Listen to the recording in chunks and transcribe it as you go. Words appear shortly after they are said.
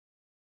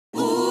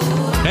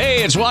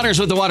Hey, it's Waters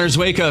with the Waters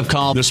Wake Up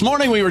Call. This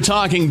morning we were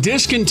talking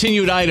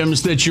discontinued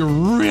items that you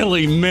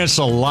really miss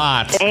a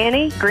lot.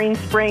 Annie Green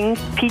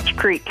Springs Peach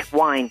Creek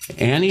wine.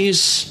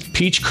 Annie's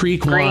Peach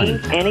Creek wine.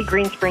 Annie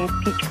Green Springs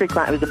Peach Creek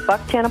wine. It was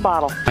 $1.10 a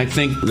bottle. I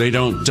think they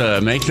don't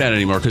make that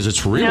anymore because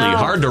it's really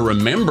hard to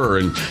remember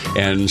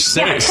and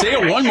say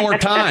it one more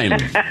time.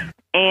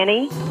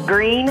 Annie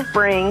Green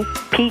Springs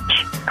Peach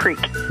Creek.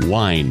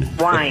 Wine.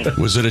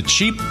 Was it a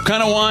cheap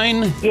kind of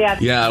wine? Yeah.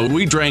 Yeah,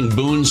 we drank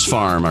Boone's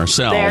Farm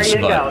ourselves. There you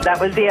go. That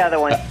was the other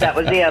one.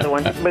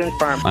 Boone's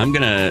Farm. I'm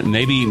gonna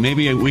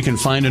maybe we can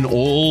find an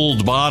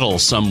old bottle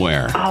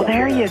somewhere. Oh,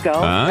 there you go.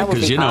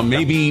 Because awesome.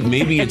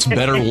 maybe it's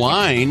better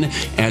wine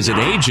as it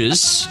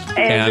ages.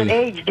 As it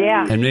aged,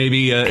 yeah. And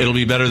maybe it'll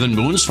be better than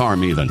Boone's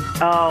Farm even.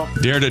 Oh.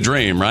 Dare to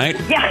dream, right?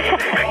 Yeah.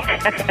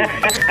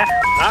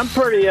 I'm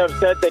pretty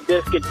upset they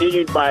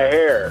discontinued my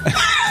hair.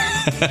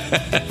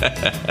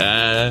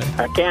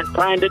 I can't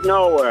find it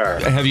nowhere.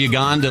 Have you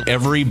gone to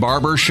every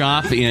barber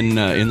shop in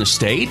the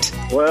state?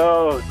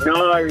 Well,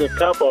 no, there's a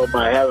couple of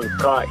them I haven't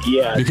caught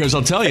yet. Because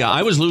I'll tell you,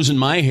 I was losing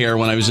my hair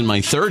when I was in my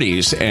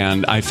 30s,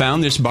 and I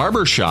found this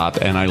barber shop,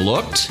 and I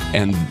looked,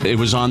 and it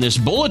was on this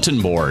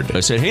bulletin board. I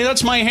said, hey,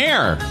 that's my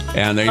hair.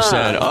 And they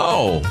said,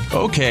 oh,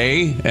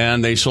 okay.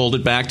 And they sold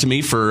it back to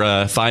me for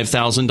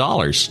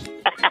 $5,000.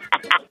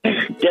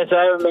 Guess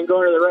I haven't been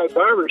going to the right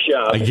barber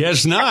shop. I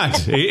guess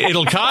not.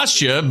 It'll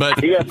cost you,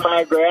 but... You got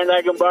 $5,000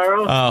 I can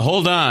borrow?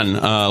 Hold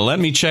on. Let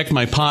me check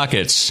my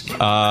pockets. Nope.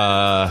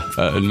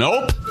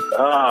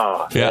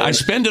 Oh. Yeah, I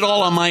spend it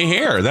all on my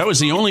hair. That was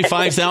the only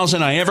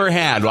 $5,000 I ever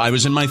had. I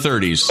was in my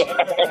 30s.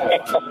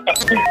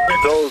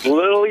 Those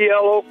little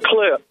yellow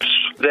clips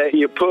that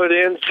you put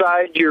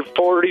inside your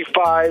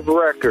 45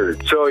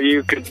 record so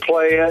you could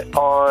play it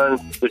on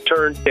the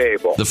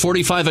turntable. The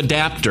 45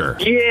 adapter.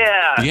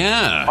 Yeah.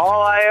 Yeah.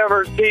 All I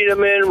ever seen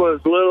them in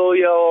was little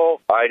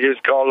yellow. I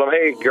just called them,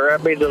 hey,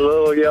 grab me the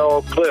little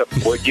yellow clip,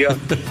 would you?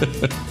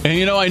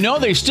 And, I know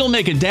they still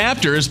make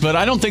adapters, but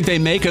I don't think they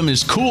make them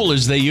as cool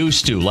as they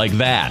used to, like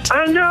that.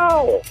 I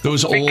know.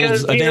 Those old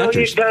because,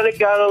 adapters. You kind of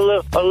got a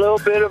little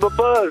bit of a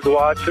buzz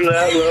watching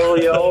that little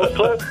yellow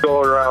clip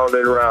going round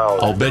and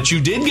round. I'll bet you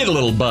did get a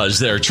little buzz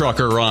there,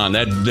 Trucker Ron.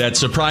 That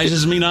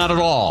surprises me not at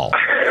all.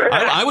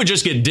 I would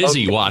just get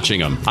dizzy watching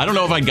them. I don't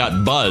know if I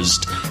got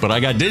buzzed, but I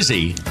got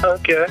dizzy.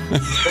 Okay.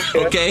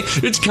 Okay.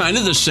 It's kind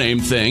of the same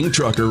thing,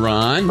 Trucker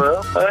Ron.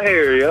 Well, I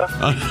hear you.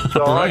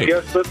 So right. I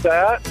guess with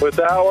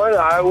that one,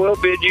 I will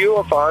bid you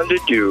a fond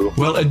adieu.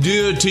 Well,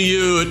 adieu to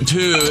you,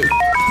 too.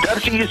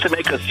 Pepsi used to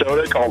make a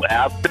soda called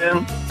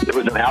Aspen. It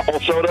was an apple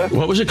soda.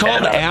 What was it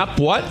called?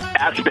 What?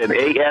 Aspen,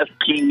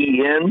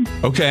 A-S-P-E-N.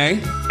 Okay.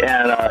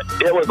 And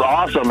it was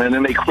awesome, and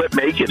then they quit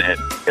making it.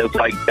 It was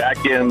like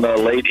back in the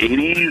late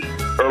 80s,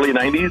 early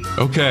 90s.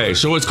 Okay,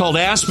 so it's called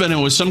Aspen. It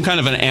was some kind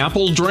of an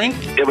apple drink?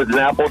 It was an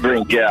apple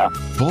drink, yeah.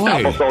 Boy.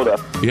 Apple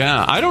soda.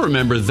 Yeah, I don't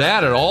remember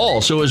that at all.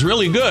 So it was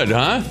really good,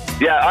 huh?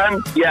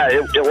 Yeah,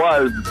 it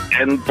was.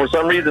 And for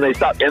some reason they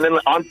stopped. And then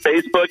on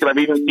Facebook, and I've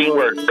even seen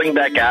where it's bring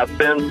back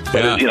Aspen,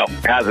 but it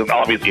hasn't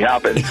obviously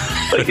happened.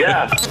 But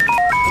yeah.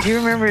 Do you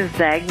remember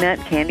Zagnut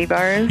candy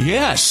bars?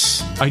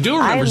 Yes, I do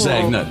remember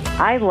Zagnut.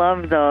 I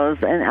love those,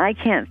 and I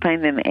can't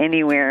find them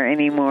anywhere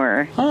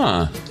anymore.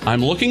 Huh.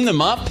 I'm looking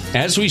them up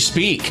as we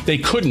speak. They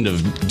couldn't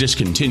have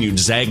discontinued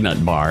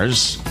Zagnut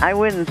bars. I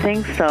wouldn't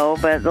think so,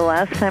 but the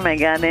last time I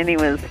got any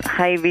was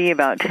Hy-Vee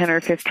about 10 or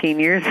 15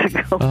 years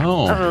ago.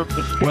 Oh.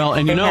 Well,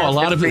 and a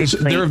lot of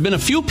there have been a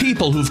few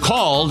people who've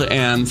called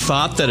and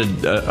thought that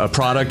a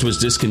product was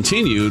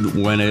discontinued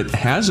when it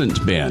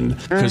hasn't been.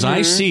 Because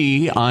I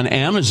see on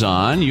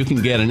Amazon you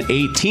can get an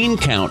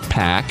 18-count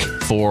pack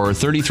for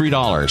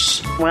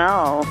 $33.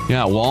 Wow.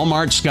 Yeah,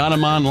 Walmart's got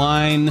them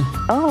online.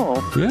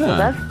 Oh, yeah. Well,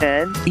 that's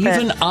good.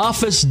 Even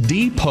Office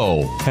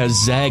Depot has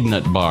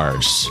Zagnut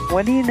bars.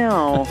 What do you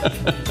know?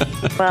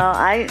 Well,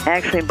 I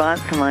actually bought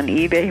some on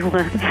eBay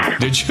once.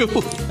 Did you?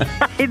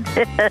 I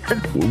did.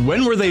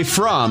 When were they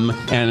from,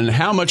 and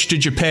how much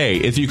did you pay,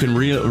 if you can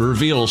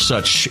reveal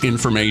such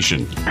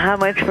information? How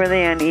much were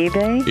they on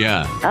eBay?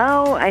 Yeah.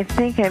 Oh, I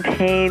think I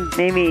paid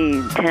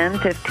maybe $10,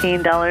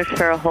 $15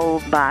 for a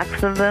whole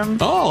box of them.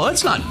 Oh,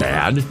 that's not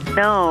bad.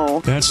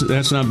 No.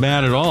 That's not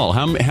bad at all.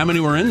 How many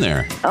were in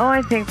there? Oh,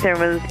 I think there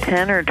was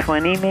 10 or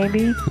 20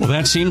 maybe. Well,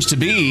 that seems to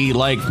be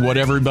like what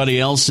everybody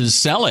else is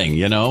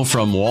selling,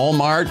 from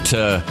Walmart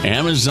to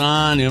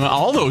Amazon.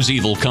 All those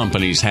evil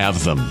companies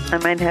have them. I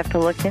might have to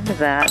look into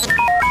that.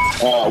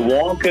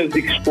 Wonka's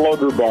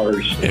Exploder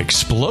Bars.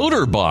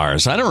 Exploder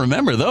bars? I don't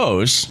remember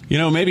those.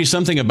 Maybe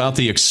something about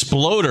the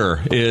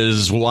Exploder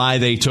is why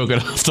they took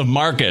it off the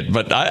market.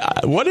 But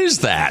what is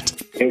that?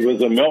 It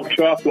was a milk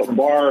chocolate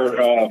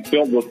bar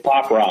filled with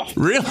Pop Rocks.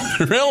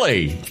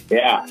 Really?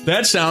 Yeah.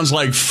 That sounds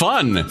like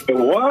fun. It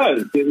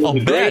was. It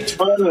was great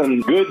fun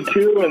and good,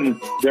 too, and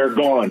they're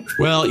gone.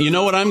 Well, you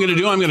know what I'm going to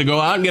do? I'm going to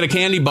go out and get a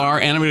candy bar,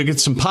 and I'm going to get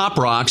some Pop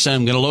Rocks, and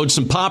I'm going to load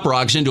some Pop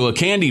Rocks into a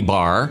candy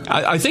bar.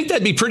 I think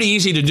that'd be pretty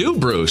easy to do,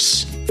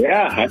 Bruce.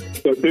 Yeah, I think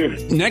so,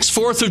 too. Next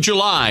 4th of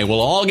July,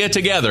 we'll all get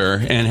together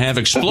and have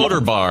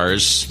Exploder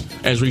bars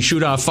as we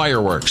shoot off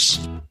fireworks.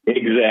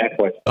 Exactly.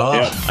 Exactly.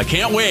 I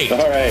can't wait. All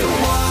right.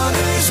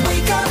 Waters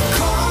wake up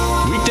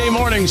call. Weekday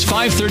mornings,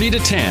 5:30 to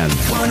 10.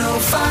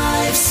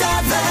 105.7